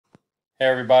Hey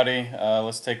everybody,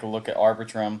 let's take a look at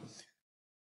Arbitrum.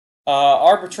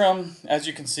 Arbitrum, as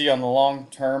you can see on the long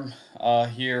term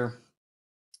here,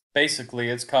 basically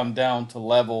it's come down to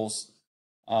levels,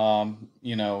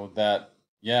 that,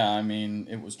 yeah, I mean,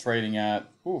 it was trading at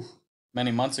many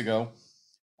months ago.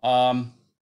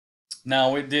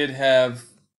 Now it did have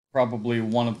probably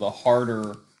one of the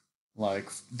harder,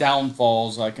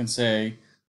 downfalls, I can say,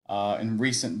 in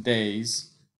recent days.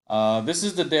 This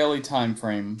is the daily time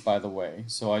frame, by the way,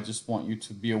 so I just want you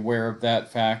to be aware of that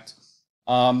fact.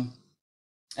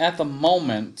 At the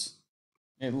moment,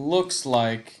 it looks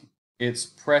like it's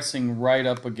pressing right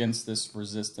up against this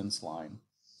resistance line.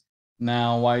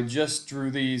 Now, I just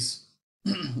drew these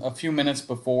a few minutes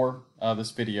before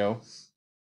this video.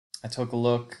 I took a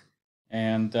look,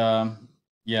 and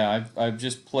yeah, I've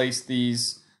just placed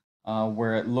these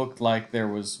where it looked like there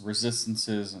was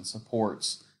resistances and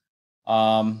supports.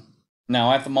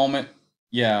 Now at the moment,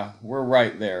 yeah, we're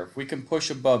right there. If we can push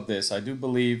above this, I do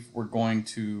believe we're going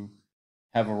to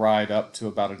have a ride up to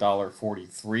about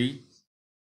 $1.43.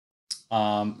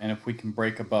 And if we can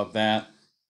break above that,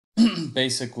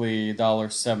 basically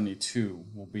 $1.72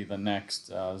 will be the next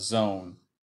zone,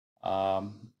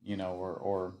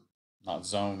 or not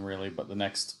zone really, but the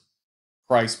next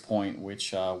price point,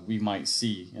 which we might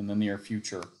see in the near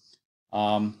future.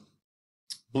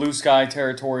 Blue sky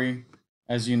territory,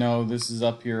 as you know, this is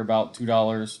up here about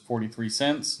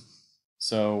 $2.43.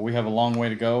 So we have a long way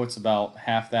to go. It's about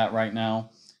half that right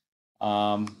now.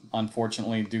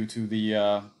 Unfortunately, due to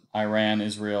the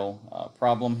Iran-Israel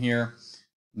problem here.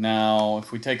 Now,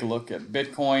 if we take a look at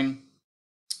Bitcoin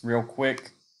real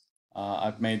quick,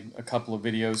 I've made a couple of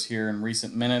videos here in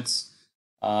recent minutes.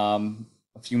 A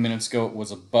few minutes ago, it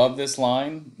was above this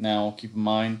line. Now, keep in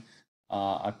mind,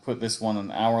 I put this one on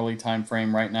an hourly time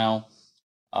frame right now.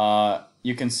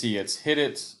 You can see it's hit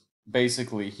it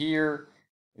basically here.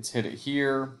 It's hit it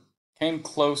here. Came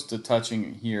close to touching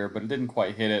it here, but it didn't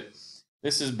quite hit it.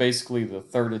 This is basically the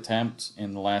third attempt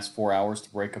in the last 4 hours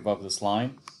to break above this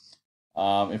line.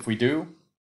 If we do,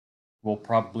 we'll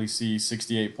probably see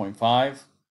 68.5.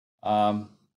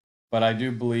 But I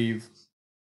do believe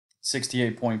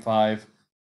 68.5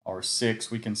 or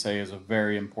 6, we can say, is a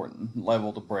very important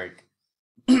level to break.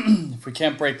 If we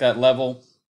can't break that level,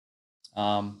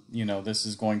 this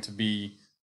is going to be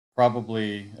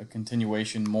probably a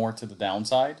continuation more to the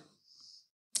downside.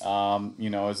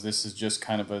 As this is just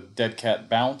kind of a dead cat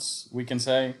bounce, we can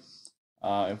say.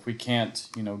 If we can't,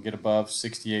 get above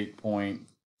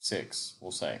 68.6,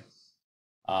 we'll say.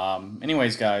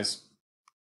 Anyways, guys,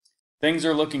 things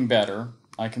are looking better,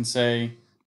 I can say,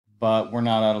 but we're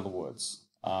not out of the woods.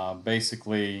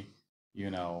 Basically,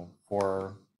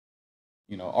 for,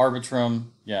 Arbitrum,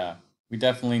 yeah, we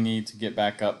definitely need to get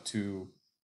back up to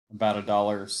about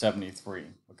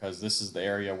 $1.73 because this is the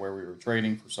area where we were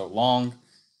trading for so long.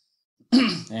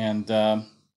 And,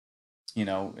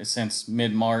 since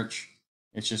mid-March,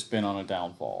 it's just been on a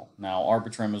downfall. Now,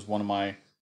 Arbitrum is one of my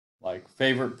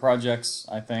favorite projects,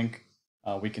 I think.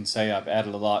 We can say I've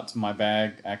added a lot to my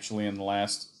bag actually in the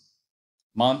last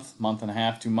month and a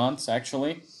half, 2 months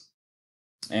actually.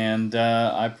 And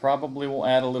I probably will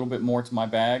add a little bit more to my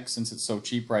bag since it's so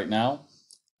cheap right now.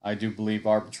 I do believe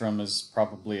Arbitrum is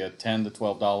probably a $10 to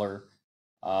 $12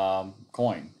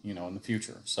 coin, in the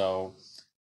future. So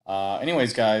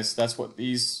anyways, guys, that's what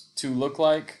these two look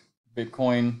like.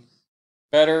 Bitcoin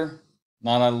better,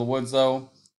 not out of the woods though,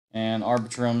 and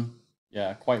Arbitrum,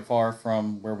 yeah, quite far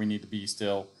from where we need to be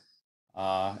still.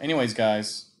 Anyways,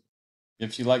 guys,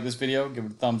 if you like this video, give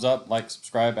it a thumbs up, like,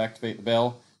 subscribe, activate the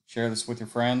bell, share this with your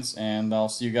friends, and I'll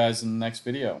see you guys in the next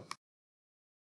video.